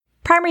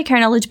Primary Care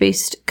Knowledge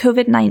Boost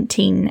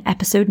COVID-19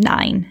 Episode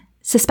 9,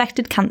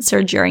 Suspected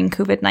Cancer During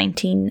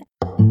COVID-19.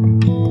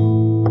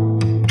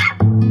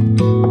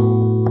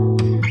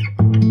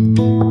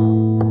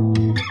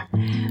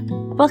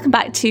 Welcome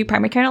back to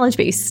Primary Care Knowledge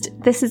Boost.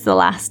 This is the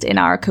last in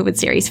our COVID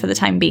series for the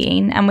time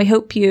being, and we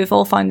hope you've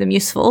all found them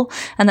useful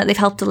and that they've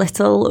helped a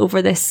little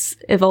over this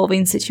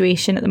evolving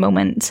situation at the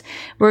moment.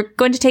 We're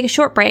going to take a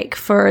short break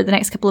for the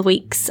next couple of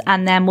weeks,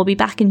 and then we'll be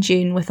back in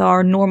June with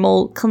our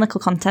normal clinical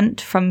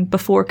content from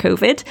before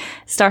COVID,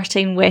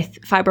 starting with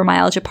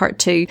Fibromyalgia Part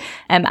 2.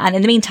 And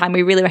in the meantime,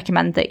 we really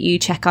recommend that you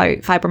check out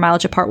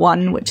Fibromyalgia Part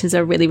 1, which is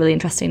a really, really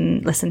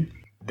interesting listen.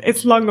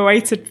 It's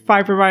long-awaited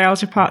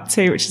Fibromyalgia Part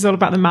 2, which is all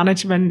about the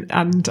management,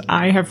 and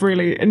I have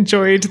really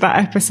enjoyed that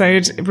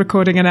episode,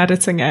 recording and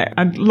editing it,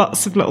 and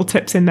lots of little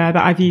tips in there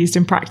that I've used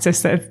in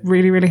practice that have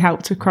really, really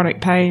helped with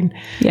chronic pain.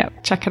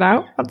 Yep. Check it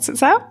out once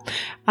it's out.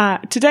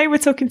 Today we're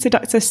talking to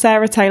Dr.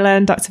 Sarah Taylor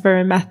and Dr.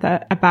 Viren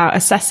Mehta about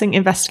assessing,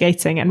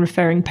 investigating and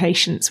referring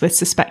patients with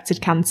suspected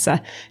cancer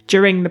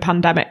during the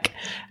pandemic.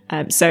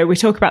 So we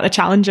talk about the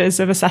challenges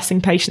of assessing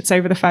patients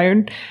over the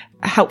phone,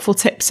 helpful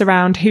tips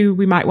around who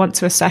we might want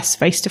to assess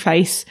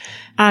face-to-face,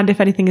 and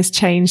if anything has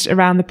changed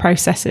around the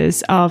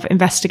processes of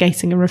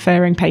investigating and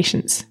referring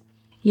patients.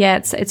 Yeah,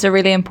 it's a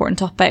really important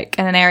topic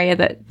and an area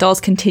that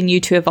does continue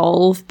to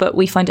evolve, but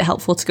we find it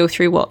helpful to go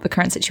through what the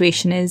current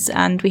situation is,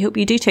 and we hope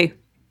you do too.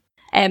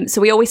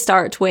 So we always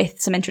start with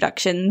some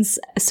introductions.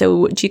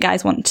 So do you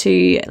guys want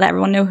to let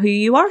everyone know who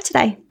you are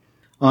today?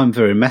 I'm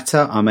Viren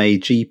Mehta. I'm a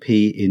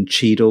GP in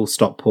Cheadle,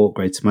 Stockport,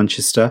 Greater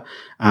Manchester,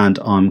 and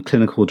I'm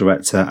Clinical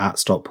Director at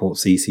Stockport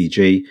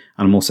CCG, and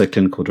I'm also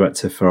Clinical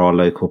Director for our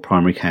local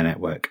primary care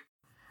network.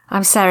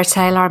 I'm Sarah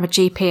Taylor. I'm a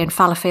GP in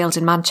Fallowfield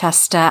in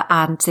Manchester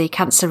and the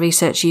Cancer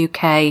Research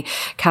UK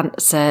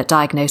Cancer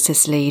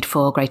Diagnosis Lead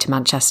for Greater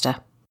Manchester.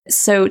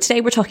 So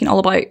today we're talking all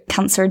about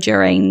cancer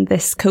during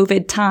this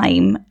COVID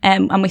time,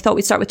 and we thought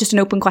we'd start with just an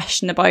open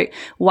question about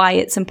why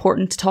it's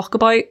important to talk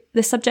about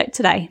this subject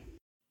today.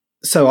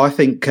 So I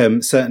think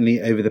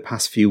certainly over the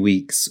past few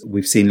weeks,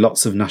 we've seen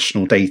lots of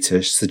national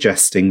data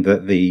suggesting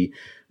that the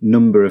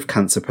number of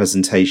cancer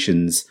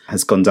presentations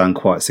has gone down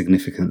quite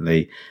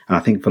significantly. And I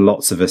think for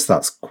lots of us,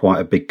 that's quite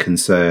a big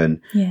concern.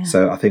 Yeah.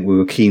 So I think we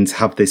were keen to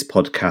have this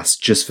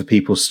podcast just for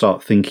people to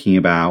start thinking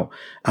about,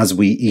 as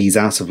we ease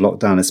out of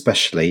lockdown,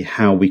 especially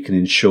how we can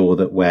ensure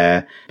that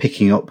we're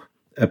picking up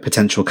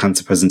potential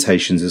cancer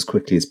presentations as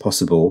quickly as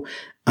possible,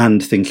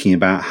 and thinking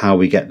about how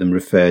we get them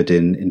referred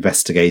in,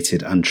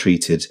 investigated and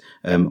treated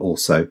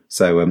also.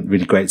 So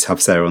really great to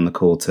have Sarah on the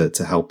call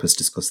to help us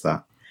discuss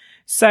that.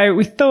 So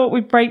we thought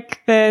we'd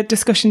break the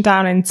discussion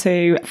down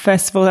into,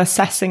 first of all,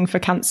 assessing for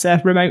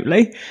cancer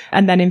remotely,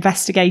 and then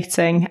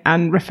investigating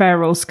and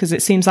referrals, because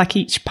it seems like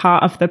each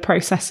part of the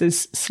process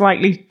is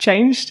slightly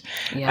changed.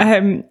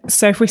 Yeah.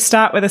 So if we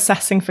start with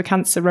assessing for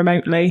cancer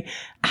remotely,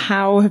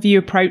 how have you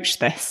approached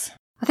this?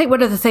 I think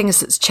one of the things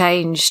that's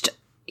changed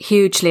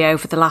hugely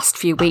over the last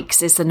few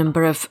weeks is the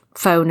number of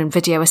phone and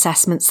video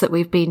assessments that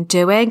we've been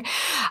doing.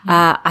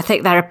 I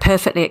think they're a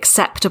perfectly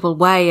acceptable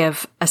way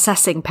of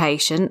assessing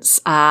patients.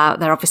 There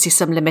are obviously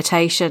some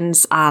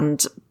limitations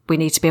and we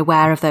need to be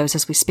aware of those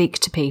as we speak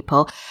to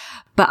people.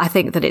 But I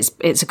think that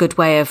it's a good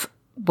way of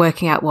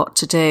working out what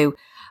to do.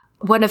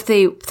 One of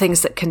the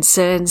things that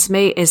concerns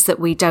me is that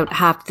we don't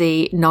have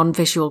the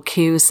non-visual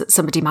cues, that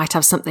somebody might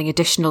have something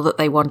additional that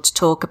they want to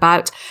talk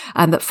about,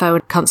 and that phone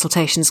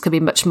consultations can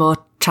be much more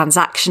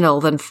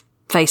transactional than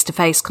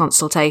face-to-face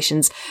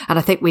consultations. And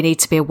I think we need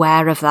to be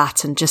aware of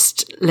that and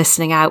just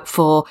listening out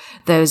for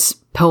those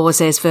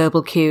pauses,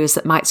 verbal cues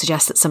that might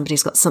suggest that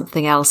somebody's got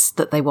something else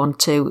that they want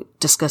to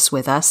discuss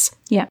with us.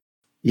 Yeah.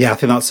 Yeah, I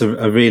think that's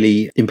a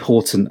really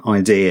important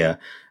idea.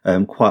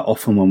 Quite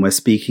often when we're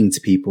speaking to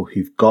people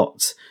who've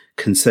got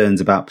concerns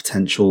about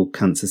potential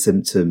cancer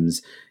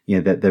symptoms, you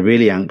know, that they're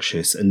really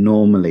anxious, and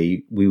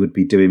normally we would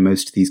be doing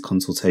most of these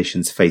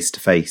consultations face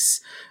to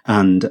face.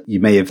 And you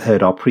may have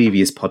heard our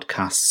previous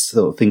podcasts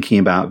sort of thinking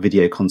about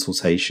video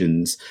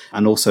consultations,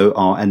 and also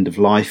our end of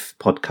life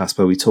podcast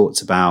where we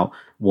talked about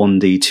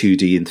 1D,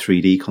 2D and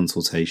 3D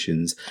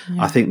consultations.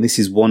 Yeah. I think this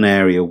is one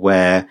area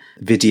where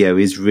video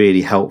is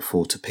really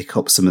helpful to pick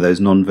up some of those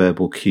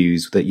non-verbal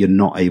cues that you're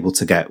not able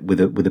to get with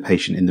a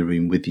patient in the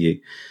room with you.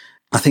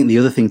 I think the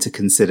other thing to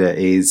consider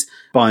is,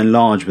 by and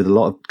large, with a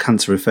lot of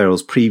cancer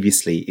referrals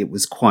previously, it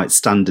was quite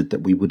standard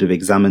that we would have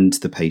examined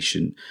the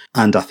patient.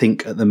 And I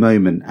think at the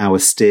moment, our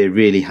steer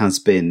really has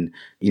been,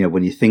 you know,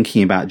 when you're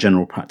thinking about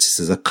general practice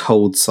as a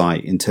cold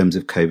site in terms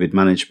of COVID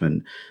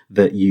management,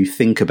 that you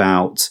think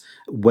about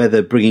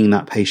whether bringing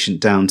that patient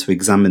down to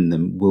examine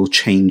them will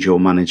change your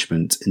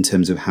management in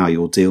terms of how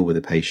you'll deal with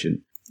a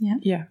patient. Yeah.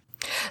 Yeah.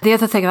 The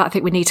other thing that I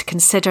think we need to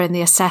consider in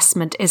the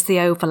assessment is the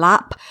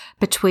overlap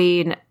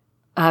between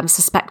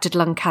suspected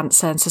lung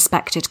cancer and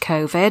suspected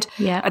COVID.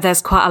 Yeah.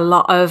 There's quite a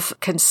lot of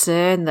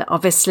concern that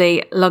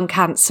obviously lung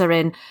cancer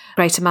in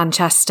Greater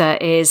Manchester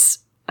is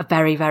a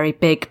very, very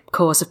big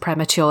cause of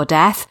premature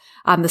death.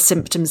 and the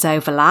symptoms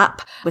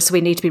overlap. So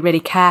we need to be really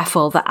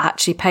careful that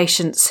actually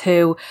patients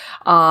who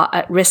are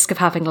at risk of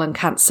having lung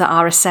cancer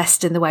are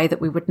assessed in the way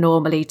that we would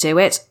normally do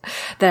it.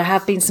 There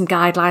have been some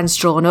guidelines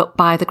drawn up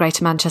by the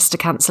Greater Manchester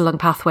Cancer Lung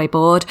Pathway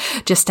Board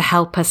just to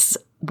help us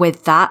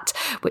with that,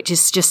 which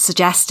is just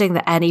suggesting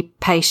that any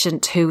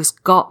patient who's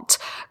got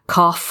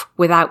cough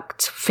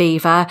without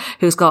fever,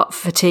 who's got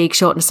fatigue,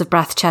 shortness of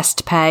breath,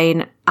 chest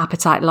pain,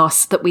 appetite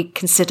loss, that we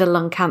consider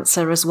lung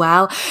cancer as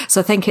well.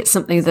 So I think it's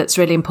something that's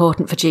really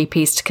important for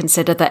GPs to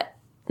consider, that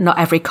not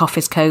every cough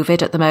is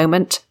COVID at the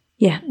moment.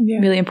 Yeah,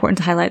 really important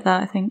to highlight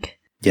that, I think.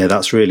 Yeah,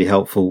 that's really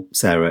helpful,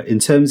 Sarah. In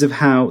terms of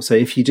so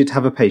if you did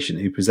have a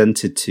patient who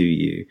presented to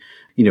you,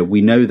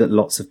 we know that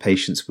lots of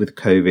patients with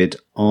COVID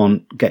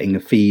aren't getting a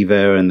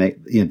fever, and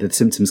the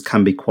symptoms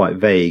can be quite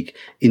vague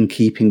in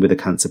keeping with a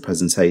cancer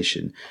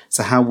presentation.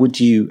 So how would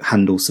you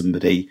handle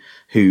somebody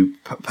who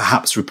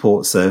perhaps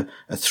reports a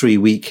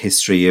 3-week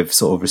history of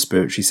sort of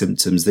respiratory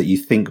symptoms that you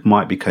think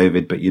might be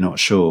COVID, but you're not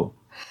sure?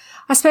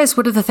 I suppose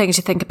one of the things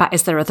you think about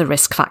is there are other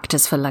risk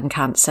factors for lung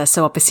cancer.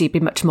 So obviously you'd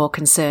be much more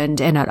concerned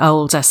in an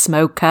older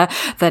smoker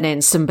than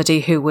in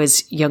somebody who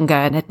was younger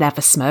and had never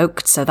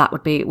smoked. So that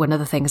would be one of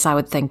the things I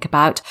would think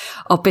about.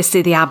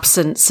 Obviously the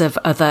absence of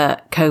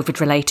other COVID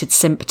related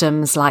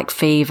symptoms like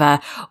fever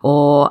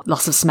or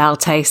loss of smell,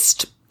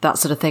 taste, that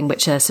sort of thing,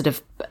 which are sort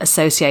of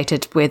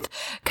associated with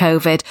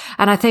COVID.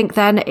 And I think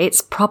then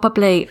it's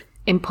probably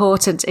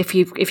important, if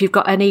you've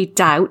got any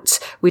doubt,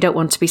 we don't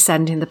want to be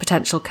sending the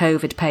potential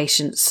COVID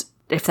patients,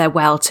 if they're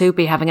well, to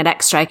be having an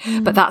x-ray.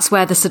 But that's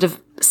where the sort of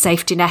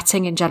safety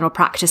netting in general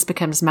practice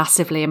becomes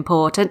massively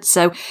important.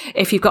 So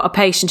if you've got a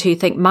patient who you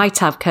think might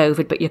have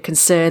COVID, but you're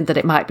concerned that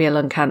it might be a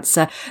lung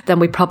cancer, then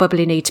we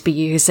probably need to be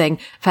using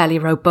fairly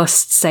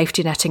robust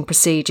safety netting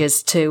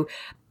procedures to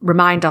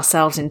remind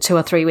ourselves in 2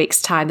 or 3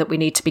 weeks' time that we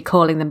need to be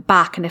calling them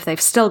back. And if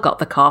they've still got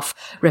the cough,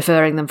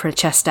 referring them for a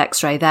chest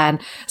x-ray then.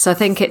 So I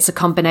think it's a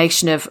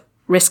combination of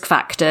risk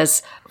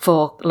factors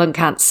for lung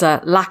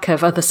cancer, lack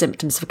of other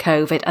symptoms for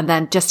COVID, and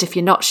then just if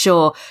you're not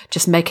sure,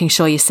 just making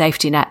sure you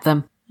safety net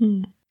them.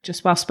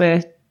 Just whilst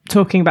we're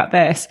talking about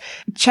this,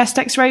 chest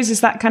x-rays,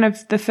 is that kind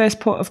of the first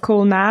port of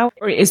call now?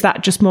 Or is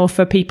that just more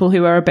for people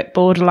who are a bit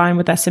borderline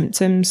with their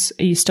symptoms?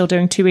 Are you still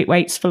doing 2-week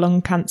waits for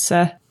lung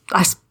cancer?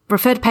 I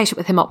referred a patient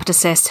with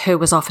hemoptysis who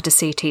was offered a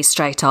CT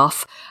straight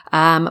off.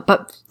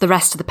 But the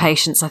rest of the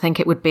patients, I think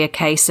it would be a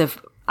case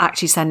of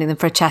actually sending them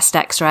for a chest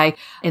x-ray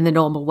in the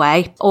normal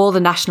way. All the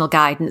national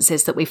guidance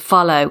is that we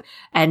follow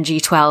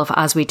NG12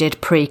 as we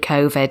did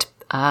pre-COVID.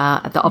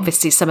 That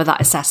obviously some of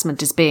that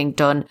assessment is being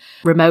done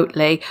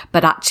remotely,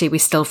 but actually we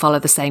still follow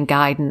the same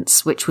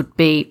guidance, which would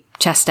be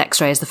chest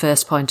x-ray as the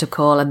first point of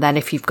call. And then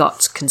if you've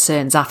got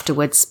concerns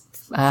afterwards,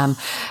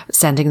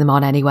 sending them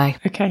on anyway.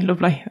 Okay,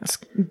 lovely. That's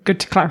good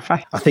to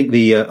clarify. I think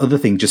the other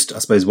thing, just I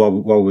suppose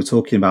while we're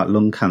talking about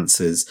lung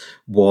cancers,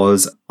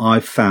 was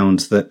I've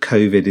found that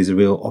COVID is a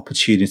real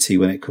opportunity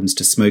when it comes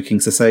to smoking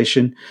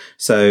cessation.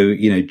 So,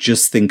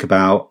 just think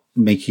about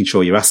making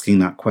sure you're asking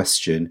that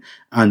question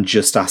and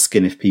just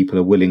asking if people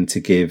are willing to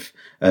give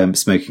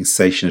smoking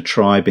cessation a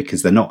try,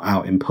 because they're not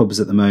out in pubs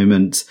at the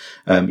moment.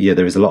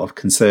 There is a lot of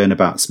concern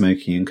about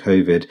smoking and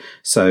COVID.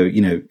 So,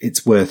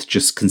 it's worth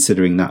just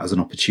considering that as an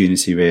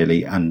opportunity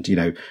really, and,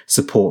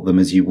 support them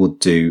as you would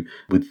do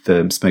with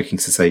smoking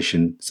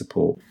cessation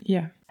support.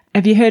 Yeah.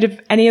 Have you heard of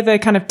any other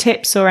kind of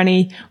tips or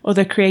any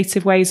other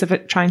creative ways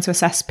of trying to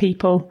assess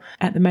people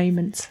at the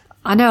moment?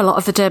 I know a lot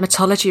of the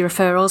dermatology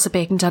referrals are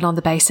being done on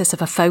the basis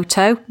of a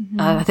photo.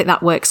 I think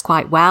that works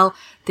quite well.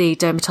 The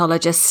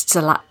dermatologists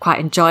are quite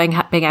enjoying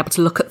being able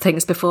to look at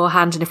things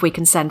beforehand. And if we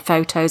can send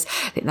photos,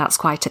 I think that's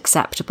quite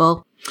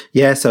acceptable.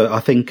 Yeah, so I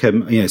think,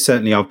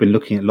 certainly I've been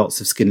looking at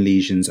lots of skin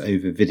lesions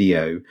over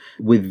video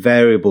with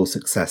variable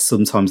success.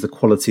 Sometimes the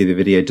quality of the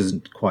video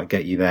doesn't quite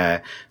get you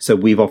there. So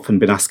we've often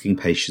been asking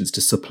patients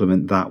to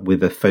supplement that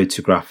with a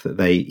photograph that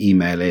they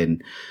email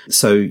in.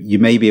 So you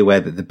may be aware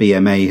that the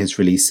BMA has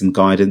released some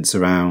guidance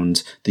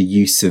around the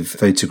use of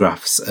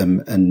photographs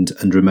and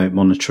remote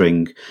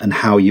monitoring and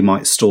how you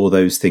might store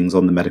those things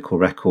on the medical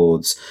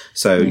records.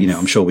 So, yes.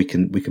 I'm sure we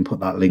can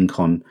put that link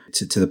on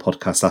to the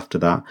podcast after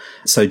that.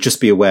 So just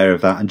be aware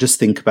of that. And just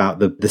think about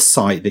the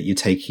site that you're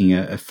taking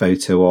a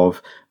photo of.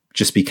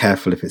 Just be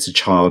careful if it's a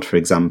child, for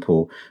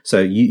example. So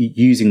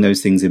using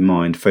those things in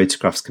mind,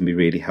 photographs can be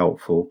really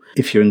helpful.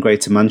 If you're in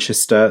Greater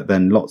Manchester,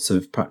 then lots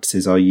of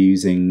practices are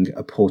using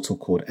a portal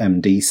called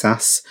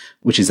MDSAS,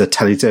 which is a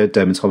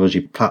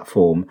teledermatology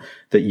platform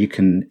that you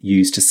can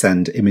use to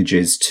send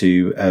images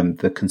to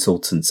the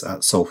consultants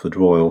at Salford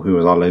Royal, who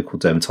are our local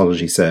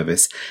dermatology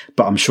service.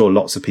 But I'm sure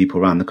lots of people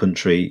around the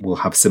country will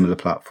have similar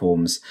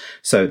platforms.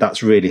 So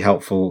that's really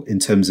helpful in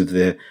terms of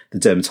the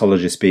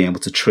dermatologist being able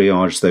to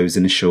triage those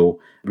initial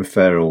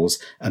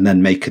referrals and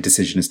then make a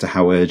decision as to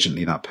how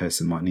urgently that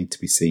person might need to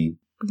be seen.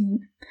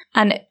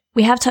 And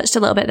we have touched a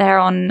little bit there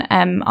on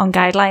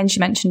guidelines.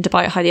 You mentioned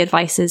about how the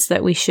advice is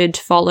that we should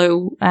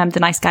follow the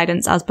NICE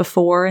guidance as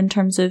before in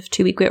terms of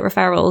 2-week wait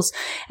referrals.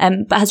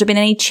 But has there been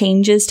any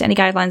changes to any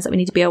guidelines that we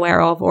need to be aware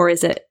of, or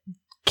is it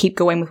keep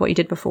going with what you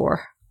did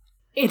before?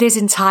 It is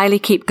entirely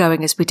keep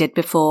going as we did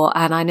before.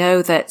 And I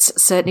know that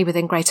certainly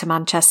within Greater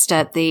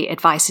Manchester, the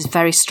advice is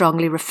very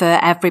strongly refer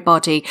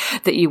everybody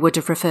that you would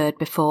have referred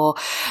before.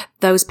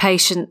 Those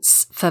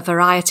patients, for a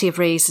variety of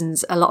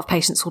reasons, a lot of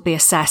patients will be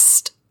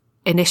assessed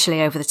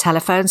initially over the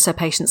telephone. So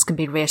patients can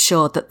be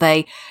reassured that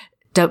they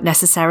don't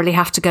necessarily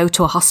have to go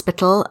to a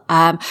hospital.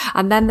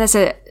 And then there's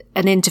an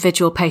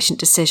individual patient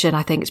decision,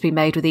 I think, to be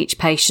made with each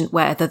patient,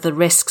 whether the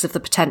risks of the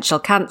potential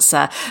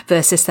cancer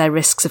versus their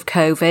risks of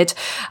COVID.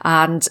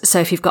 And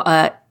so if you've got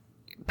a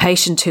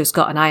patient who's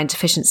got an iron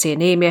deficiency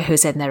anemia,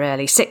 who's in their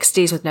early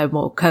 60s with no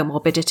more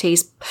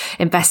comorbidities,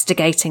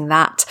 investigating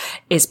that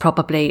is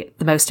probably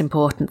the most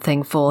important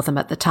thing for them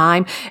at the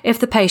time. If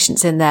the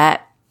patient's in their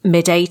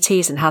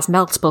mid-80s and has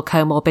multiple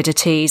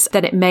comorbidities,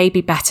 then it may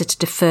be better to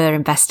defer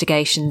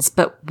investigations.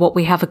 But what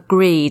we have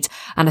agreed,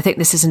 and I think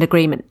this is an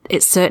agreement,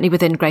 it's certainly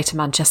within Greater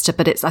Manchester,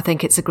 but I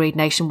think it's agreed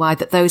nationwide,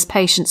 that those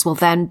patients will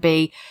then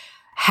be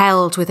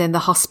held within the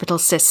hospital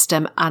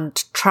system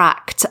and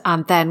tracked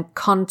and then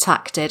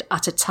contacted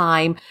at a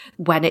time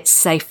when it's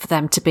safe for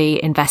them to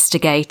be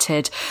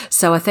investigated.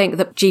 So I think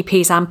that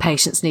GPs and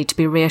patients need to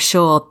be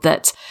reassured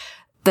that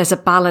there's a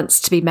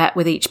balance to be met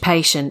with each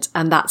patient,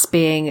 and that's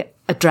being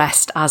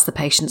addressed as the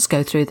patients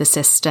go through the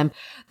system.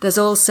 There's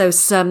also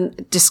some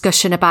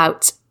discussion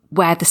about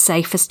where the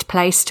safest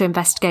place to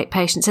investigate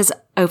patients is.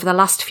 Over the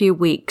last few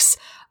weeks,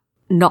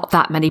 not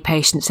that many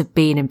patients have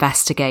been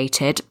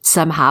investigated.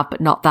 Some have, but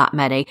not that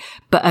many.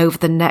 But over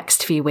the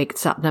next few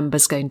weeks, that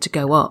number's going to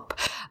go up.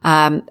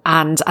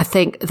 And I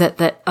think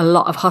that a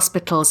lot of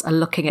hospitals are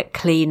looking at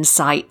clean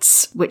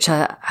sites, which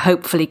are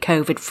hopefully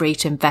COVID-free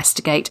to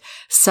investigate.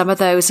 Some of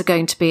those are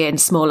going to be in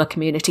smaller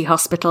community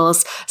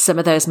hospitals. Some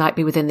of those might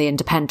be within the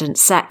independent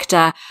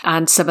sector,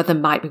 and some of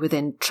them might be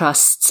within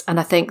trusts. And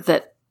I think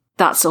that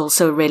that's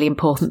also a really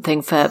important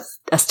thing for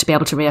us to be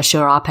able to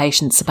reassure our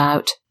patients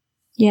about.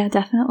 Yeah,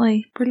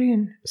 definitely.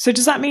 Brilliant. So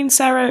does that mean,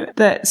 Sarah,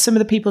 that some of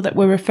the people that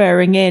we're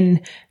referring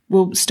in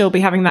will still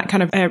be having that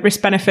kind of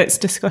risk benefits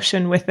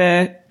discussion with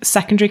the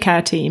secondary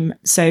care team?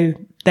 So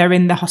they're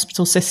in the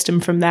hospital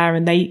system from there,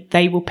 and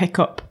they will pick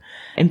up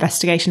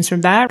investigations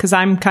from there? Because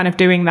I'm kind of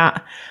doing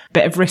that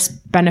bit of risk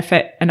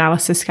benefit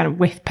analysis kind of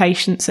with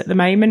patients at the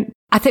moment.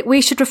 I think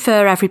we should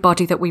refer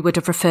everybody that we would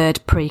have referred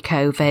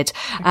pre-COVID.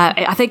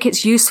 I think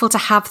it's useful to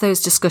have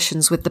those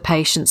discussions with the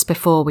patients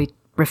before we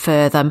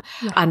refer them,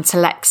 and to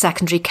let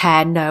secondary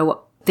care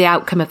know the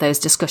outcome of those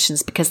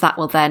discussions, because that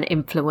will then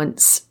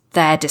influence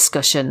their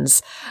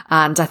discussions.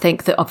 And I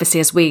think that obviously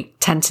as we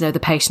tend to know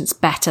the patients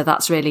better,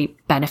 that's really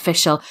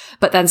beneficial.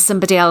 But then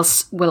somebody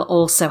else will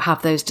also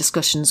have those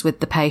discussions with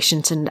the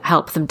patient and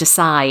help them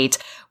decide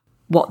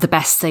what the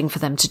best thing for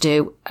them to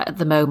do at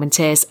the moment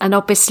is. And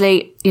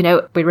obviously, you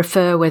know, we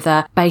refer with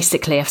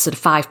basically a sort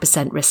of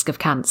 5% risk of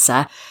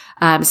cancer.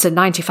 So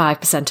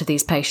 95% of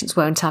these patients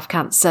won't have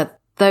cancer.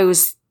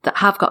 Those that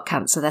have got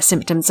cancer, their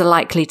symptoms are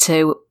likely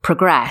to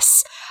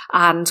progress.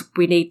 And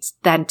we need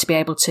then to be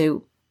able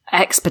to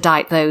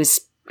expedite those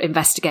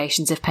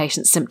investigations if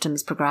patients'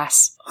 symptoms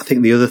progress. I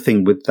think the other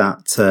thing with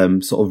that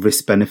sort of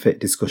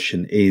risk-benefit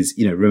discussion is,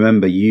 you know,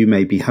 remember, you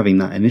may be having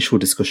that initial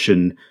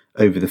discussion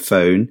over the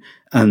phone,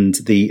 and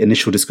the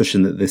initial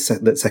discussion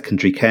that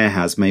secondary care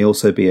has may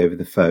also be over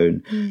the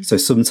phone. So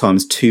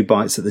sometimes 2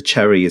 bites at the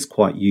cherry is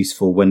quite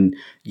useful when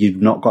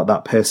you've not got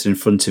that person in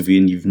front of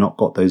you and you've not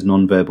got those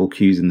non-verbal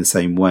cues in the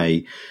same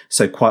way.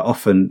 So quite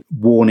often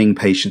warning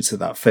patients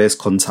that first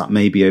contact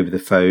may be over the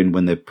phone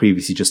when they're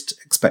previously just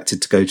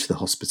expected to go to the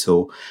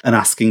hospital, and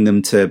asking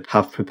them to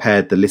have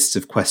prepared the list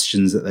of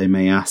questions that they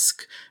may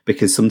ask,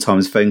 because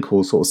sometimes phone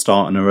calls sort of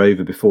start and are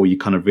over before you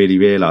kind of really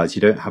realise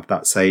you don't have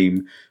that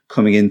same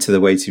coming into the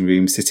waiting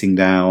room, sitting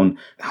down,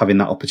 having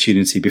that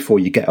opportunity before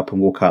you get up and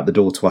walk out the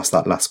door to ask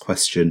that last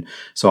question.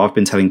 So I've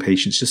been telling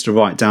patients just to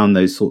write down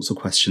those sorts of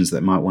questions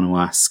that they might want to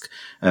ask,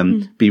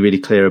 be really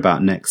clear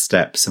about next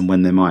steps and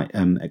when they might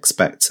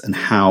expect and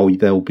how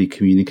they'll be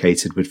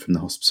communicated with from the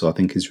hospital, I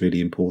think is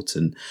really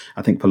important.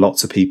 I think for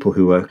lots of people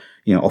who are,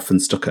 you know, often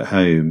stuck at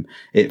home,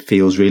 it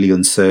feels really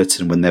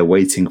uncertain when they're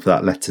waiting for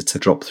that letter to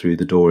drop through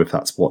the door, if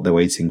that's what they're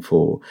waiting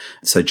for.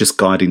 So just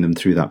guiding them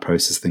through that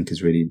process, I think,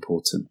 is really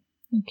important.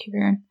 Thank you,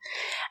 Bjorn.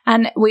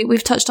 And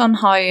we've touched on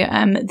how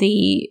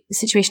the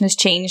situation has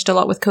changed a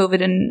lot with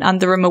COVID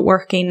and the remote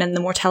working and the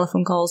more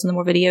telephone calls and the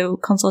more video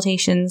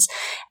consultations.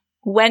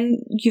 When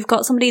you've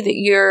got somebody that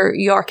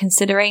you are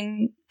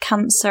considering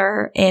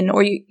cancer in,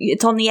 or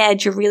it's on the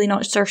edge, you're really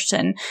not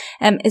certain,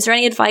 is there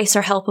any advice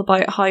or help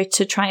about how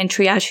to try and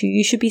triage who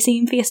you should be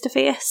seeing face to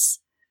face?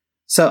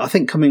 So I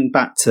think coming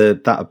back to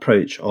that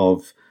approach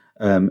of,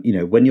 you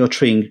know, when you're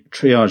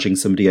triaging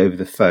somebody over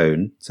the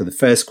phone, so the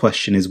first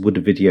question is, would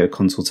a video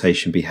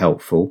consultation be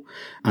helpful?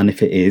 And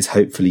if it is,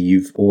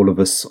 hopefully all of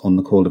us on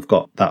the call have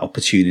got that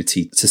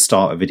opportunity to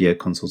start a video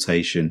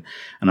consultation.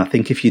 And I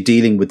think if you're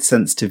dealing with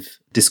sensitive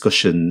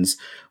discussions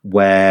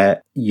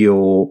where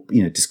you're,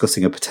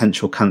 discussing a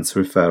potential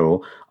cancer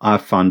referral,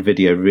 I've found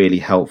video really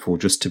helpful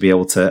just to be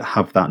able to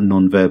have that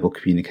non-verbal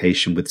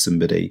communication with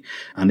somebody.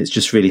 And it's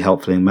just really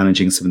helpful in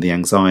managing some of the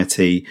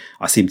anxiety.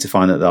 I seem to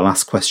find that they'll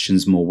ask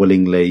questions more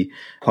willingly.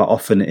 Quite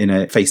often in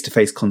a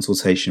face-to-face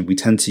consultation, we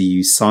tend to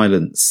use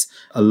silence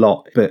a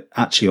lot, but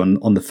actually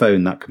on the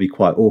phone, that could be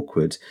quite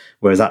awkward.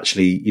 Whereas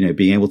actually,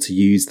 being able to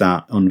use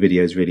that on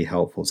video is really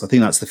helpful. So I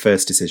think that's the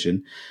first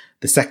decision.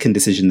 The second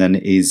decision then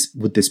is,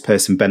 would this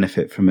person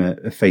benefit from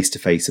a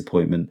face-to-face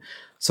appointment?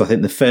 So I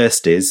think the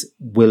first is,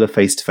 will a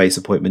face-to-face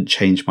appointment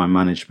change my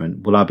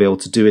management? Will I be able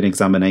to do an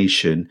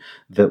examination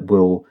that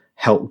will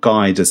help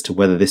guide as to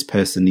whether this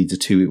person needs a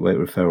 2-week wait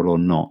referral or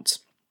not?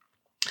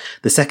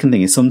 The second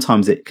thing is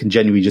sometimes it can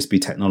genuinely just be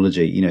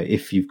technology.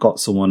 If you've got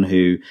someone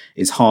who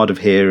is hard of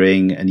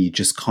hearing and you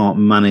just can't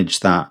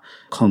manage that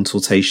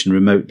consultation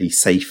remotely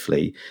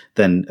safely,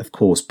 then of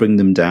course bring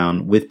them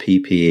down with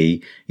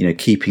PPE,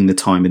 keeping the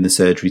time in the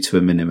surgery to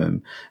a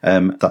minimum.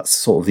 That's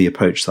sort of the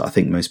approach that I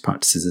think most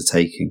practices are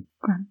taking.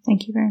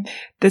 Thank you very much.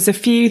 There's a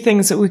few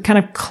things that we've kind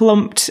of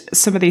clumped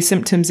some of these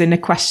symptoms in a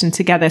question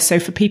together. So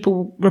for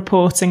people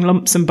reporting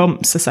lumps and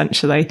bumps,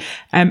 essentially,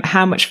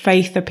 how much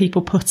faith are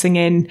people putting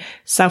in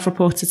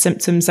self-reported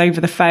symptoms over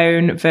the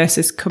phone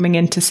versus coming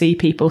in to see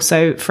people?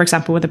 So, for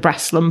example, with a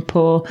breast lump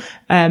or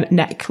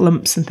neck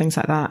lumps and things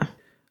like that.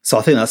 So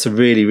I think that's a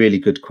really, really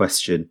good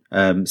question.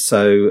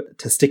 So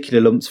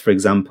testicular lumps, for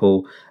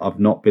example, I've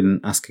not been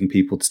asking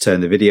people to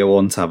turn the video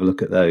on to have a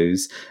look at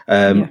those.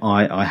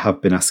 I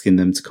have been asking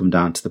them to come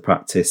down to the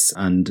practice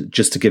and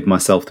just to give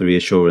myself the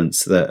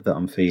reassurance that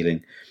I'm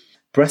feeling.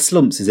 Breast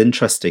lumps is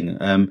interesting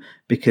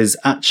because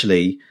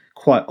actually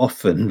quite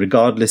often,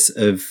 regardless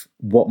of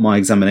what my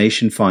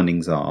examination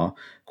findings are,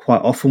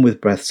 quite often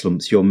with breast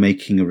lumps, you're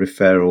making a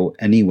referral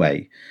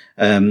anyway.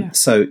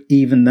 So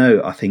even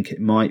though I think it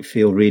might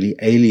feel really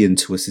alien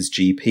to us as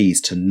GPs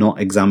to not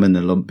examine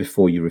the lump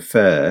before you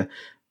refer,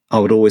 I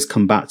would always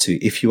come back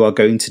to, if you are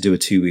going to do a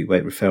 2-week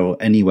wait referral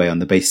anyway on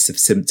the basis of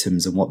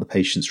symptoms and what the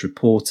patient's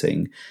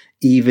reporting,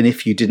 even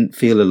if you didn't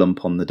feel a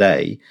lump on the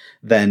day,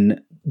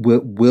 then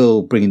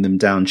will bringing them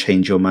down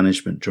change your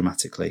management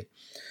dramatically.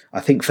 I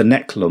think for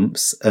neck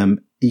lumps,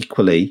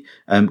 equally,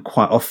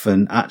 quite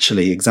often,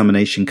 actually,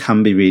 examination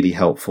can be really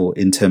helpful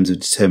in terms of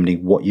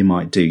determining what you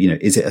might do.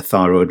 Is it a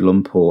thyroid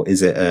lump or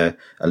is it a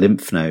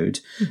lymph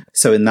node?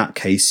 So in that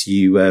case,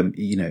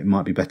 it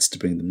might be better to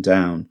bring them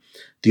down.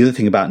 The other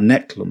thing about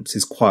neck lumps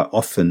is quite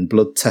often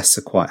blood tests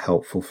are quite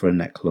helpful for a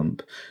neck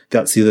lump.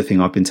 That's the other thing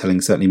I've been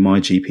telling certainly my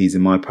GPs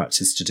in my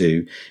practice to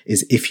do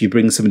is if you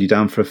bring somebody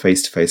down for a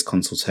face-to-face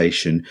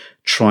consultation,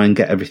 try and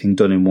get everything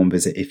done in one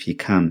visit if you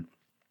can.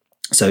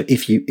 So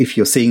if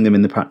you're seeing them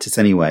in the practice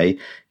anyway,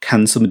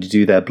 can somebody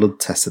do their blood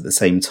tests at the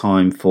same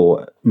time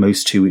for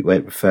most 2-week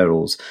wait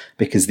referrals?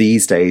 Because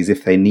these days,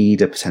 if they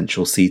need a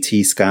potential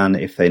CT scan,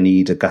 if they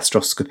need a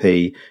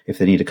gastroscopy, if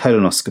they need a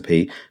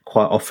colonoscopy,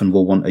 quite often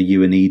we'll want a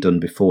U&E done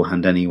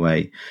beforehand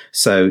anyway.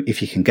 So if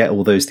you can get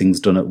all those things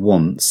done at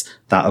once,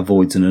 that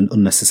avoids an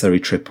unnecessary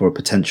trip or a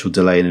potential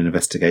delay in an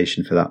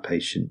investigation for that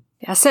patient.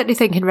 I certainly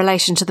think in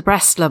relation to the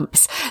breast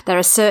lumps, there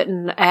are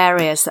certain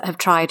areas that have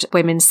tried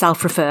women's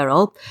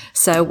self-referral.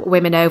 So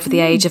women over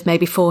the age of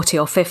maybe 40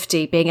 or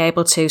 50 being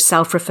able to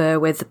self-refer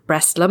with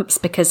breast lumps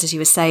because, as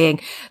you were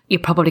saying, you're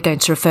probably going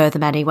to refer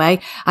them anyway.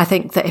 I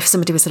think that if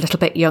somebody was a little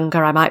bit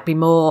younger, I might be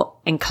more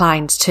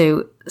inclined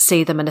to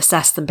see them and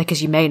assess them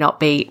because you may not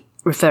be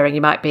referring,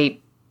 you might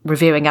be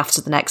reviewing after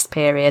the next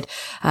period,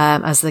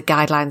 as the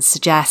guidelines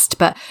suggest.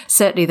 But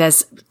certainly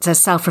there's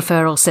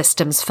self-referral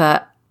systems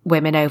for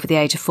women over the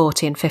age of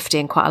 40 and 50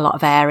 in quite a lot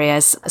of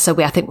areas. So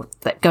I think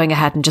that going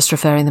ahead and just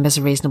referring them is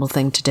a reasonable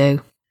thing to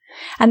do.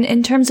 And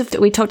in terms of,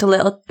 we talked a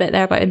little bit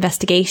there about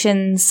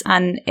investigations,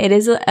 and it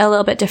is a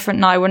little bit different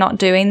now. We're not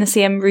doing the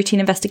same routine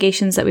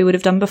investigations that we would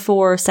have done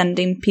before,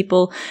 sending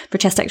people for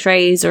chest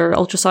x-rays or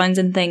ultrasounds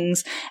and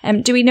things.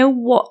 Do we know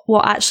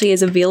what actually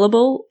is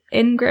available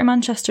in Greater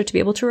Manchester to be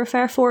able to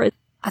refer for?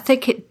 I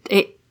think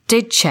it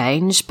did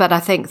change, but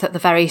I think that the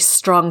very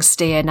strong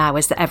steer now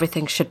is that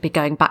everything should be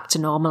going back to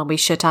normal and we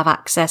should have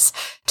access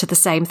to the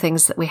same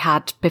things that we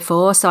had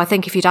before. So I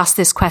think if you'd asked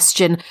this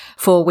question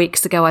 4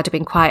 weeks ago, I'd have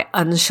been quite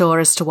unsure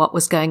as to what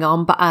was going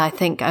on. But I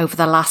think over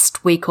the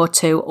last week or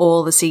two,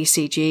 all the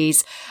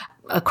CCGs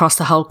across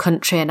the whole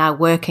country are now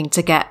working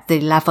to get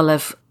the level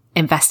of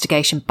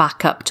investigation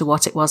back up to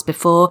what it was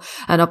before.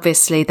 And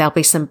obviously there'll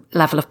be some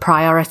level of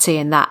priority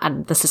in that,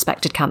 and the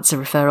suspected cancer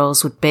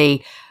referrals would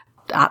be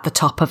at the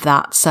top of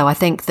that. So I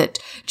think that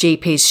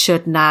GPs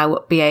should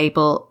now be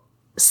able,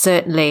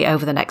 certainly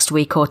over the next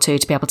week or two,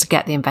 to be able to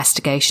get the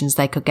investigations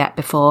they could get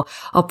before.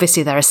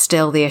 Obviously, there are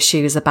still the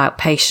issues about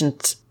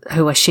patients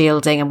who are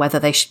shielding and whether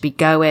they should be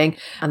going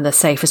and the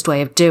safest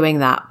way of doing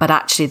that. But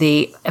actually,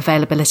 the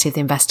availability of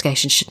the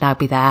investigation should now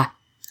be there.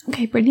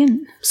 Okay,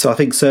 brilliant. So I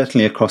think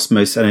certainly across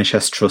most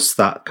NHS trusts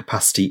that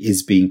capacity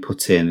is being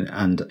put in,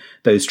 and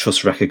those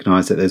trusts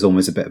recognise that there's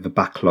almost a bit of a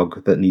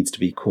backlog that needs to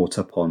be caught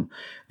up on.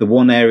 The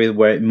one area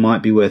where it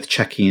might be worth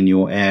checking in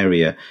your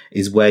area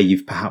is where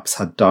you've perhaps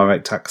had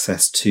direct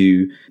access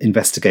to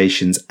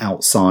investigations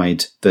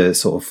outside the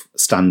sort of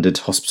standard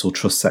hospital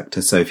trust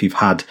sector. So if you've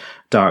had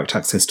direct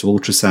access to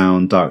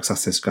ultrasound, direct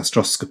access to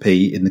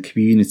gastroscopy in the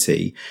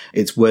community,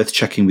 it's worth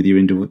checking with your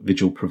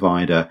individual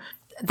provider.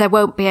 There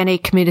won't be any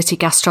community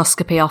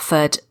gastroscopy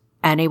offered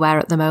anywhere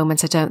at the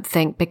moment, I don't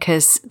think,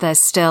 because there's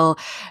still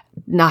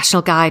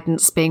national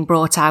guidance being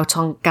brought out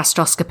on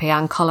gastroscopy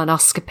and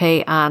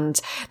colonoscopy,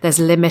 and there's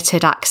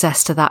limited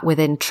access to that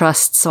within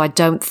trusts. So I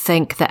don't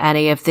think that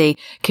any of the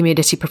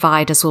community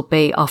providers will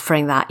be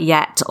offering that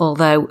yet,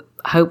 although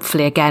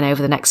hopefully again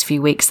over the next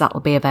few weeks that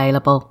will be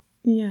available.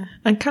 Yeah.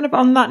 And kind of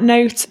on that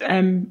note,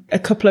 a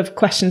couple of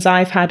questions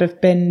I've had have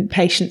been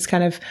patients,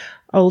 kind of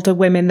older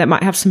women that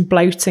might have some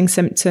bloating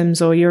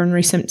symptoms or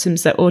urinary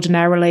symptoms that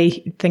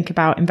ordinarily think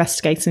about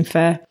investigating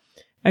for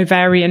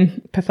ovarian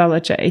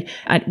pathology,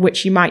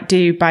 which you might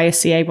do by a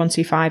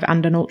CA-125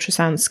 and an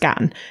ultrasound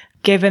scan.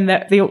 Given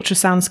that the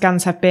ultrasound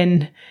scans have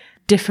been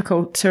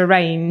difficult to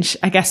arrange,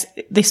 I guess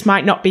this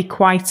might not be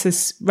quite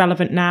as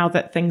relevant now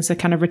that things are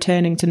kind of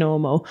returning to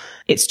normal.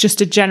 It's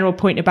just a general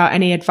point about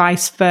any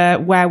advice for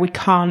where we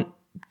can't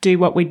do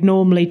what we'd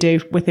normally do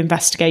with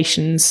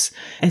investigations.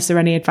 Is there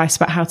any advice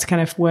about how to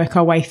kind of work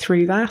our way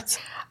through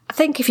that? I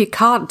think if you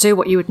can't do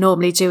what you would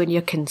normally do and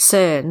you're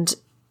concerned,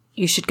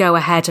 you should go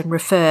ahead and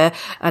refer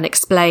and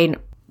explain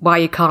why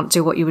you can't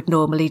do what you would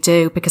normally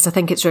do, because I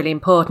think it's really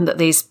important that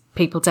these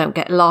people don't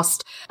get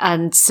lost.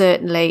 And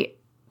certainly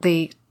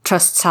the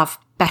trusts have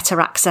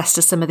better access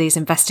to some of these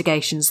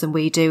investigations than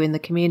we do in the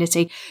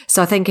community.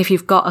 So I think if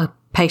you've got a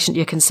patient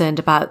you're concerned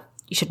about,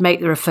 you should make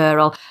the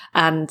referral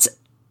and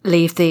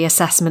leave the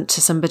assessment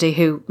to somebody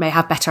who may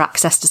have better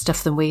access to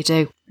stuff than we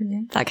do.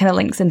 That kind of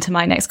links into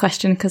my next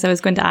question, because I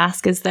was going to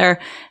ask, is there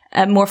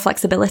more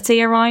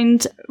flexibility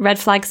around red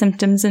flag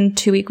symptoms and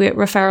 2-week wait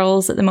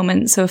referrals at the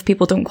moment? So if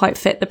people don't quite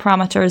fit the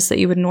parameters that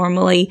you would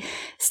normally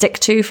stick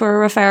to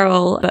for a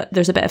referral, but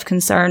there's a bit of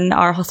concern,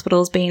 are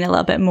hospitals being a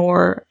little bit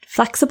more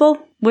flexible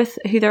with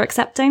who they're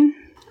accepting?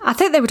 I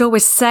think they would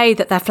always say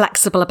that they're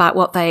flexible about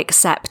what they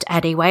accept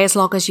anyway, as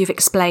long as you've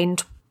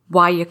explained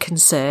why you're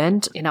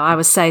concerned. You know, I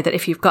would say that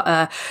if you've got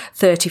a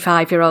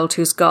 35-year-old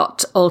who's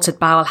got altered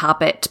bowel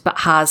habit but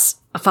has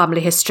a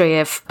family history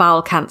of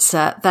bowel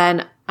cancer,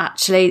 then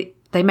actually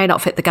they may not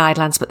fit the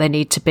guidelines, but they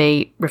need to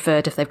be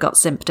referred if they've got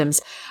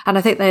symptoms. And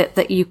I think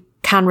that you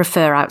can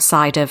refer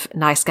outside of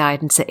NICE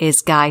guidance. It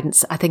is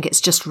guidance. I think it's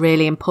just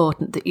really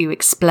important that you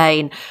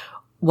explain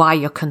why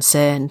you're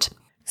concerned.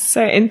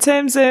 So in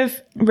terms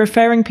of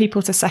referring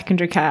people to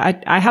secondary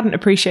care, I hadn't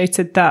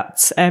appreciated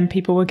that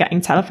people were getting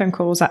telephone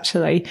calls,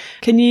 actually.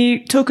 Can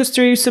you talk us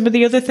through some of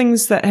the other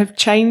things that have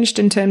changed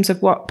in terms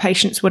of what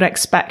patients would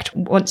expect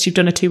once you've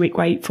done a 2-week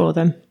wait for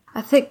them?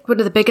 I think one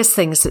of the biggest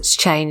things that's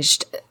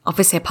changed,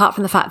 obviously apart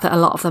from the fact that a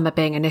lot of them are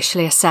being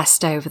initially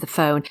assessed over the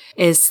phone,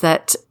 is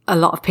that a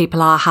lot of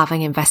people are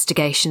having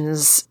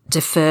investigations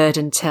deferred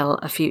until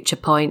a future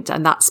point,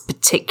 and that's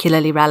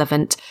particularly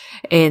relevant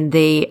in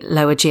the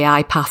lower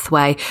GI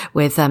pathway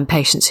with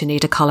patients who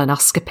need a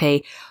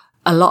colonoscopy.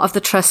 A lot of the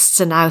trusts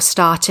are now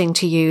starting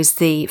to use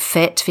the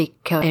FIT,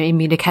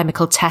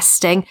 immunochemical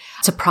testing,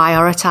 to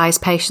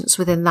prioritise patients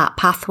within that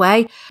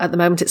pathway. At the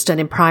moment, it's done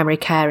in primary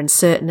care in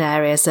certain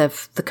areas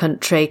of the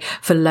country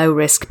for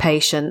low-risk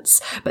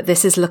patients, but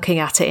this is looking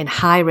at it in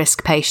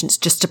high-risk patients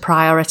just to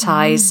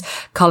prioritise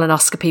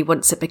colonoscopy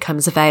once it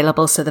becomes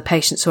available, so the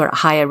patients who are at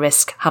higher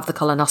risk have the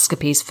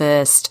colonoscopies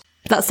first.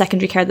 That's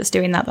secondary care that's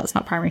doing that. That's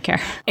not primary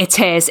care. It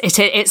is.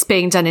 It's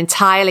being done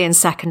entirely in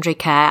secondary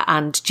care,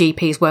 and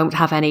GPs won't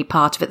have any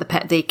part of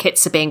it. The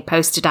kits are being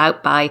posted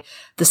out by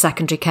the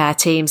secondary care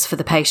teams for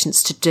the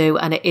patients to do,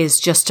 and it is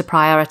just to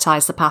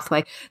prioritise the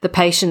pathway. The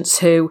patients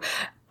who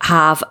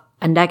have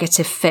a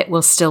negative FIT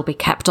will still be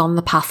kept on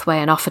the pathway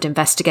and offered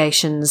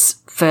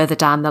investigations further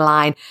down the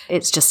line.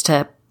 It's just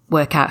to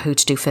work out who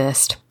to do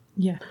first.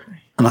 Yeah.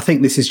 And I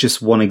think this is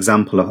just one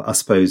example, I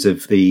suppose,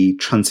 of the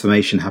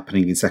transformation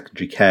happening in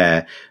secondary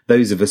care.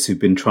 Those of us who've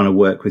been trying to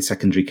work with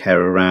secondary care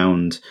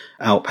around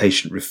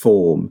outpatient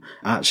reform,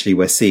 actually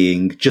we're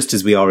seeing, just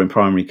as we are in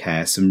primary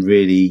care, some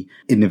really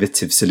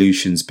innovative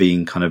solutions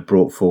being kind of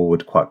brought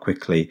forward quite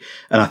quickly.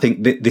 And I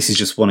think this is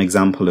just one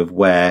example of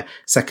where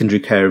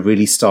secondary care are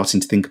really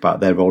starting to think about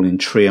their role in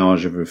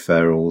triage of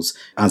referrals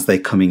as they're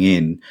coming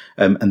in,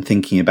 and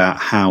thinking about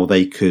how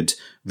they could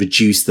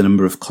reduce the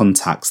number of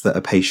contacts that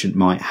a patient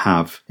might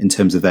have in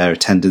terms of their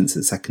attendance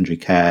at secondary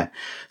care.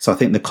 So I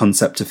think the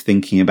concept of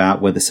thinking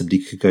about whether somebody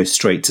could go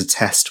straight to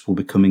test will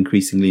become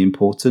increasingly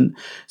important.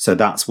 So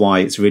that's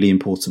why it's really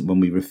important when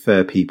we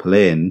refer people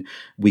in,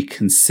 we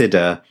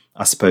consider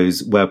I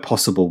suppose, where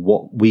possible,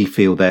 what we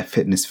feel their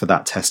fitness for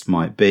that test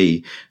might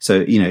be.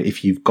 So,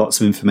 if you've got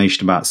some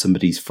information about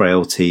somebody's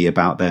frailty,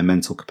 about their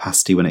mental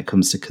capacity when it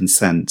comes to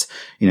consent,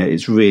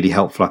 it's really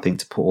helpful, I think,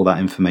 to put all that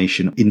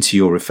information into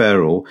your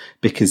referral,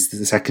 because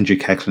the secondary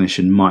care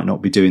clinician might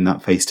not be doing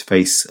that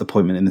face-to-face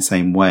appointment in the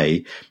same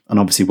way, and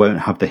obviously won't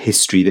have the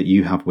history that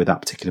you have with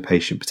that particular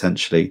patient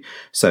potentially.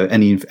 So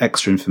any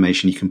extra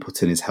information you can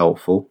put in is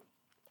helpful.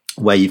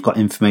 Where you've got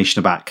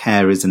information about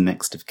carers and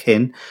next of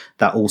kin,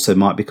 that also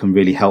might become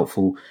really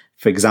helpful.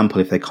 For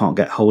example, if they can't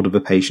get hold of a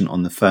patient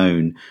on the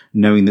phone,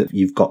 knowing that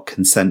you've got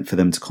consent for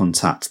them to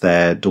contact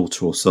their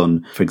daughter or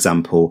son, for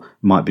example,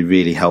 might be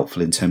really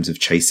helpful in terms of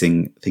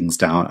chasing things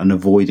down and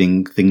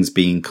avoiding things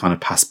being kind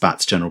of passed back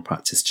to general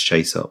practice to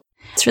chase up.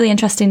 It's really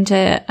interesting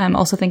to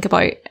also think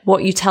about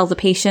what you tell the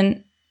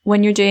patient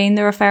when you're doing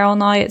the referral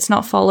now. It's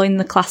not following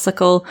the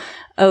classical,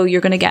 oh, you're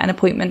going to get an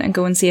appointment and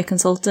go and see a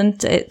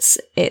consultant.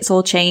 It's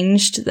all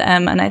changed.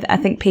 And I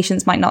think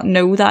patients might not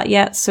know that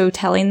yet. So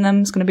telling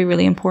them is going to be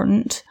really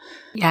important.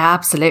 Yeah,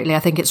 absolutely. I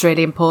think it's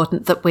really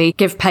important that we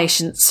give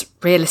patients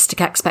realistic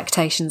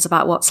expectations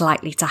about what's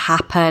likely to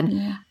happen.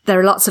 Yeah. There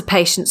are lots of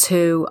patients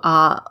who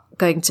are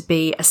going to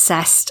be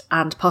assessed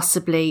and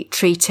possibly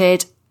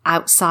treated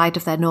outside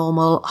of their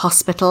normal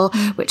hospital,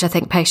 which I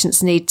think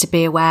patients need to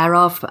be aware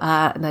of.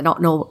 And they're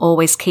not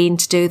always keen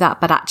to do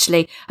that, but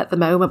actually at the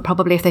moment,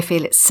 probably if they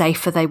feel it's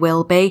safer, they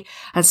will be.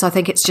 And so I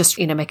think it's just,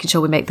 making sure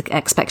we make the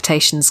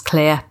expectations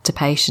clear to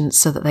patients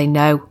so that they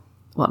know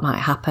what might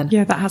happen.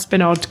 Yeah, that has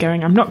been odd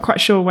going. I'm not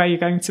quite sure where you're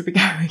going to be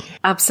going.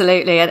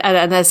 Absolutely. And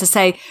as I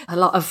say, a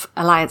lot of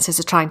alliances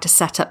are trying to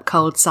set up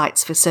cold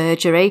sites for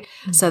surgery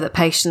so that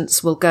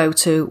patients will go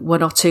to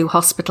 1 or 2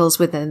 hospitals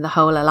within the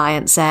whole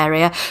alliance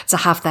area to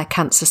have their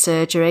cancer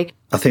surgery.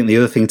 I think the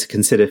other thing to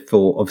consider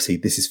for, obviously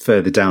this is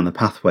further down the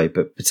pathway,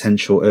 but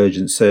potential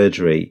urgent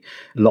surgery,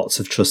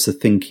 lots of trusts are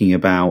thinking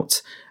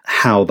about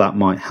how that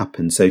might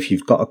happen. So if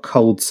you've got a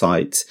cold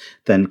site,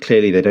 then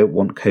clearly they don't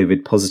want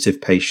COVID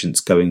positive patients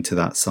going to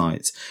that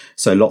site.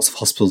 So lots of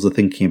hospitals are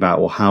thinking about,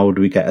 well, how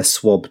do we get a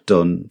swab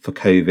done for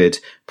COVID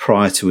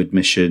prior to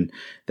admission?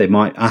 They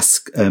might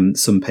ask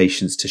some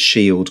patients to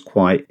shield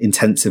quite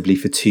intensively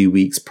for 2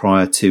 weeks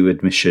prior to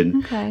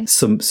admission. Okay.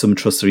 Some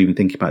trusts are even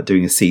thinking about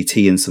doing a CT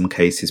in some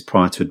cases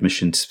prior to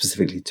admission,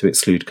 specifically to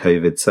exclude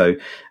COVID. So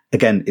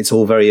again, it's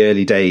all very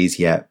early days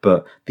yet,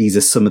 but these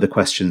are some of the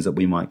questions that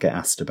we might get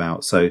asked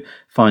about. So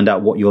find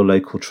out what your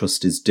local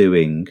trust is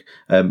doing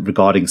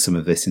regarding some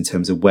of this in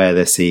terms of where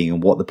they're seeing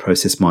and what the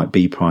process might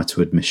be prior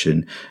to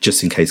admission,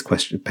 just in case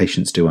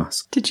patients do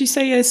ask. Did you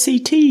say a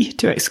CT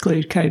to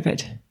exclude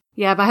COVID?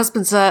 Yeah, my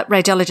husband's a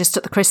radiologist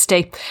at the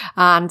Christie,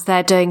 and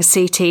they're doing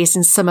CTs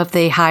in some of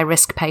the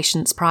high-risk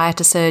patients prior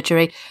to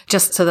surgery,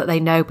 just so that they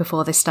know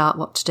before they start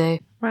what to do.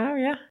 Wow,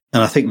 yeah.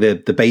 And I think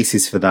the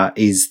basis for that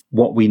is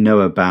what we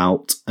know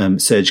about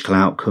surgical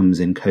outcomes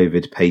in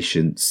COVID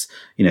patients,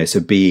 so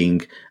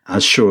being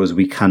as sure as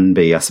we can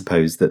be, I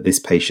suppose, that this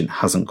patient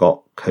hasn't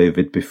got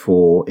COVID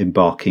before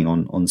embarking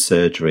on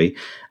surgery.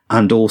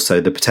 And also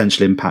the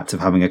potential impact of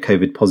having a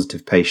COVID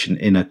positive patient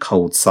in a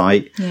cold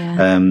site.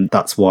 Yeah.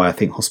 That's why I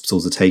think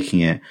hospitals are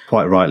taking it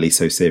quite rightly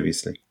so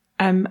seriously.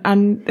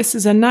 And this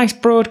is a nice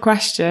broad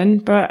question,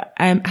 but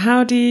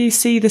how do you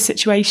see the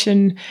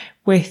situation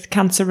with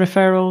cancer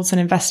referrals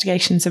and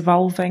investigations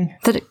evolving?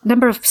 The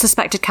number of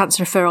suspected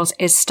cancer referrals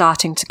is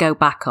starting to go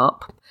back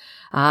up.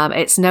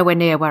 It's nowhere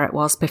near where it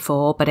was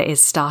before, but it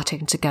is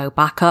starting to go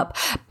back up.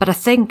 But I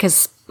think,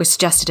 as was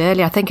suggested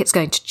earlier, I think it's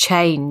going to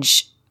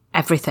change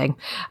everything.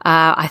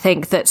 I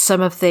think that some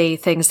of the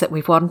things that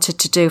we've wanted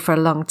to do for a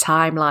long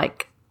time,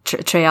 like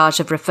triage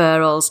of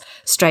referrals,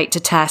 straight to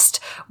test,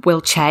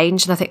 will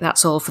change. And I think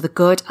that's all for the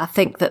good. I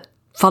think that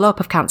follow-up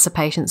of cancer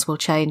patients will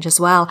change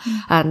as well.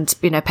 And,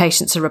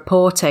 patients are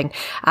reporting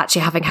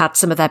actually having had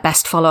some of their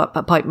best follow-up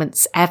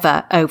appointments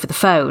ever over the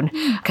phone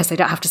because they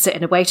don't have to sit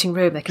in a waiting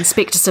room. They can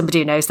speak to somebody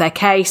who knows their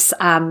case,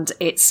 and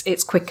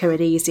it's quicker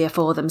and easier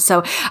for them.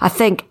 So I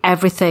think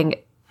everything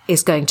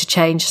is going to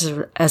change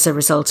as a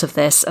result of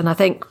this. And I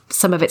think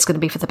some of it's going to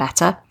be for the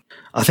better.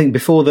 I think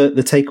before the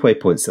takeaway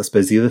points, I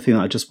suppose the other thing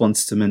that I just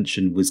wanted to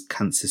mention was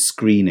cancer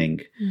screening.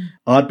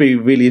 I'd be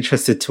really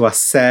interested to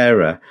ask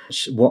Sarah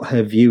what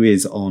her view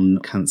is on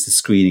cancer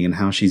screening and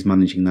how she's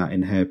managing that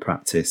in her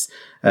practice,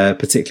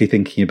 particularly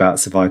thinking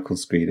about cervical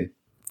screening.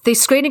 The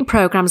screening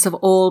programs have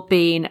all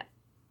been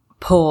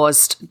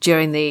paused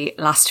during the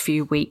last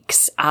few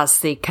weeks as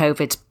the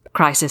COVID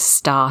crisis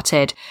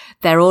started.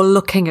 They're all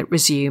looking at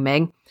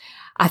resuming.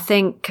 I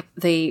think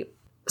the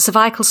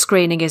cervical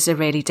screening is a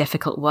really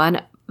difficult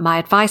one. My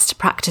advice to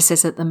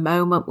practices at the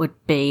moment would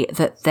be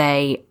that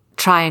they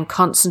try and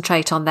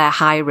concentrate on their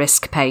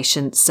high-risk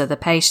patients, so the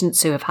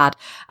patients who have had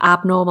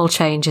abnormal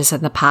changes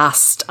in the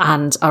past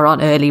and are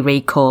on early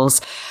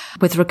recalls.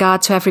 With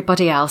regard to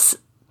everybody else,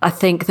 I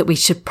think that we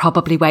should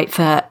probably wait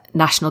for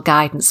national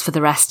guidance for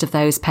the rest of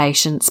those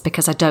patients,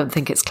 because I don't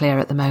think it's clear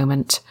at the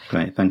moment.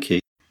 Great, thank you.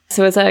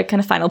 So as a kind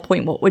of final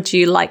point, what would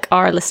you like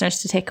our listeners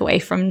to take away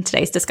from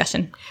today's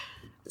discussion?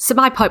 So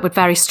my point would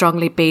very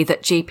strongly be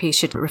that GPs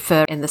should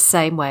refer in the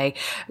same way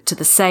to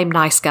the same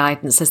NICE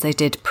guidance as they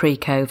did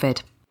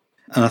pre-COVID.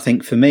 And I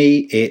think for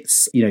me,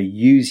 it's,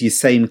 use your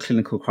same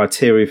clinical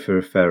criteria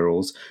for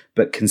referrals,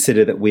 but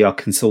consider that we are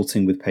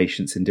consulting with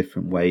patients in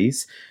different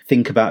ways.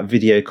 Think about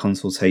video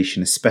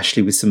consultation,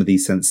 especially with some of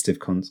these sensitive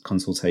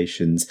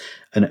consultations,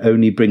 and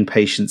only bring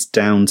patients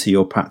down to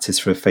your practice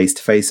for a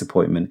face-to-face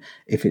appointment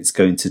if it's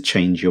going to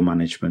change your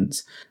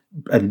management.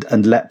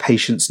 And let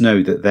patients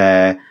know that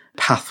their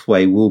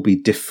pathway will be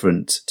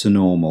different to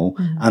normal,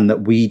 and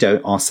that we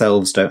don't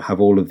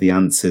have all of the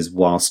answers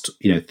whilst,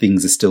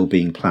 things are still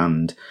being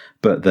planned.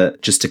 But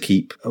that just to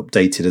keep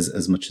updated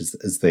as much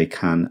as they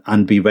can,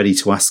 and be ready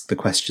to ask the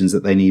questions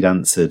that they need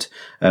answered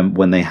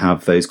when they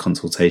have those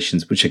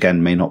consultations, which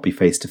again may not be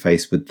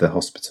face-to-face with the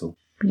hospital.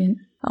 Brilliant.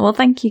 Well,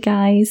 thank you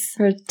guys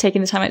for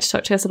taking the time out to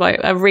talk to us about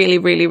a really,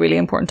 really, really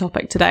important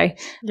topic today.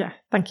 Yeah,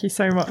 thank you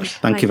so much.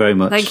 Thank you very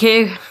much. Thank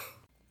you.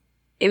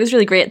 It was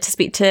really great to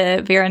speak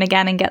to Viren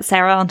again and get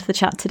Sarah onto the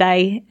chat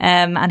today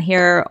and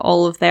hear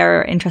all of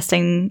their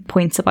interesting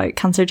points about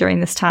cancer during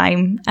this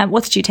time.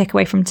 What did you take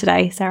away from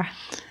today, Sarah?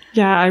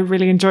 Yeah, I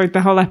really enjoyed the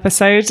whole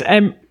episode.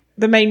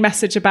 The main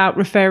message about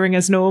referring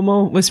as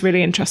normal was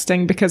really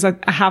interesting, because I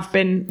have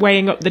been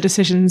weighing up the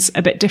decisions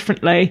a bit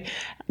differently,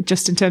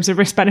 just in terms of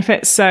risk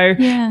benefits. So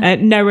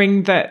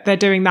knowing that they're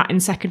doing that in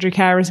secondary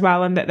care as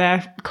well, and that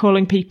they're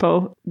calling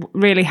people,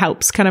 really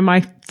helps kind of my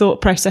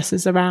thought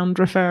processes around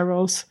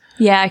referrals.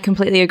 Yeah, I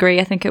completely agree.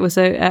 I think it was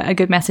a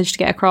good message to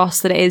get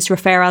across, that it is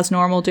refer as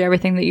normal, do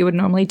everything that you would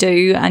normally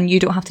do, and you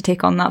don't have to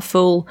take on that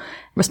full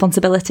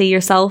responsibility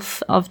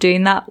yourself of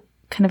doing that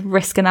kind of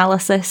risk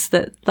analysis,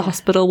 that the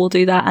hospital will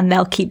do that and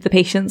they'll keep the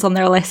patients on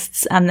their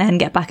lists and then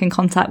get back in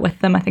contact with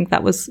them. I think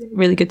that was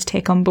really good to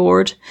take on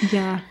board.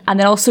 Yeah. And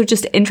then also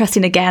just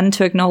interesting again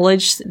to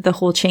acknowledge the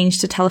whole change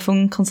to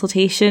telephone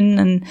consultation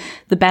and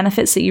the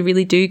benefits that you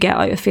really do get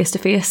out of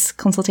face-to-face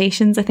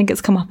consultations. I think it's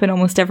come up in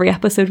almost every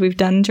episode we've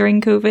done during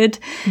COVID.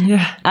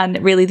 Yeah.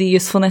 And really the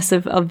usefulness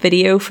of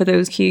video for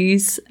those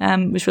cues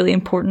was really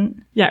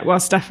important. Yeah, it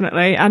was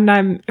definitely.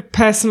 And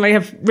personally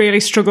have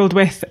really struggled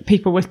with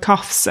people with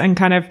coughs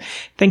and kind of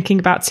thinking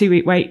about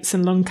 2-week waits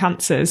and lung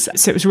cancers.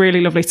 So it was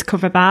really lovely to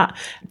cover that.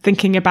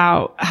 Thinking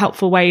about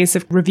helpful ways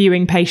of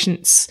reviewing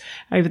patients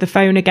over the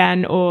phone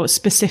again, or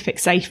specific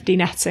safety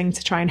netting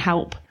to try and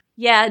help.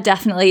 Yeah,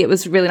 definitely. It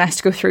was really nice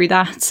to go through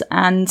that.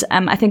 And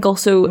I think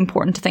also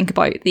important to think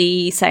about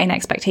the setting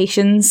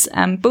expectations,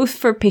 both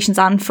for patients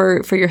and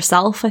for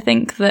yourself. I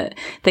think that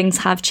things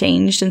have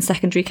changed and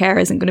secondary care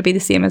isn't going to be the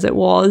same as it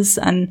was,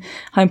 and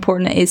how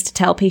important it is to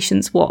tell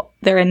patients what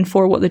they're in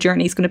for, what the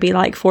journey is going to be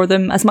like for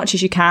them as much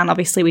as you can.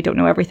 Obviously, we don't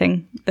know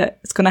everything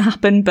that's going to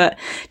happen, but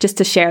just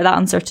to share that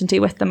uncertainty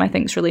with them, I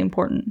think is really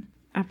important.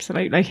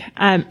 Absolutely.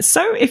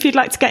 So if you'd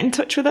like to get in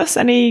touch with us,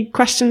 any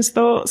questions,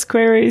 thoughts,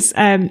 queries,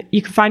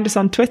 you can find us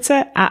on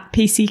Twitter at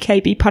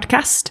PCKB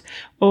Podcast,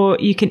 or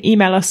you can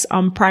email us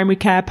on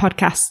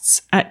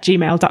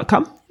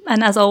primarycarepodcasts@gmail.com.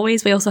 And as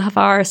always, we also have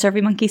our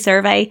SurveyMonkey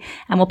survey,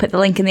 and we'll put the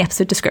link in the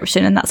episode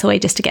description. And that's a way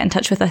just to get in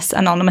touch with us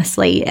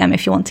anonymously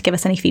if you want to give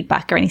us any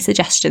feedback or any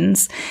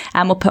suggestions.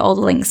 And we'll put all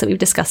the links that we've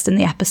discussed in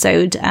the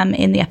episode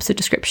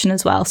description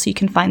as well, so you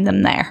can find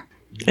them there.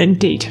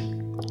 Indeed.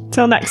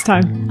 Till next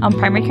time on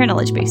Primary Care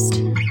Knowledge Boost.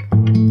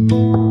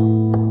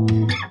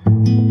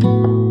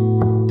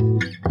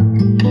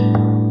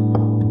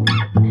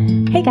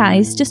 Hey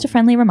guys, just a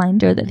friendly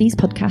reminder that these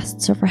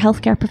podcasts are for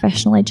healthcare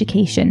professional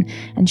education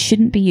and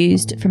shouldn't be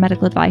used for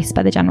medical advice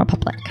by the general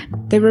public.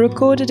 They were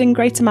recorded in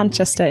Greater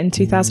Manchester in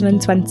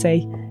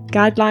 2020.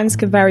 Guidelines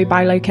can vary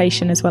by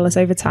location as well as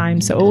over time,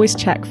 so always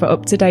check for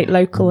up-to-date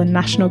local and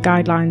national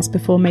guidelines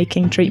before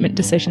making treatment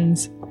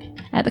decisions.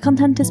 The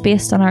content is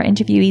based on our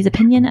interviewee's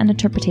opinion and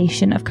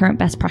interpretation of current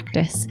best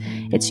practice.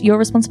 It's your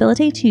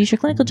responsibility to use your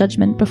clinical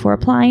judgment before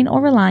applying or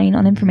relying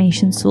on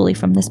information solely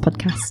from this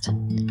podcast.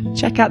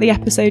 Check out the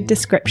episode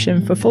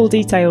description for full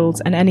details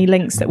and any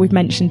links that we've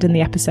mentioned in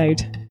the episode.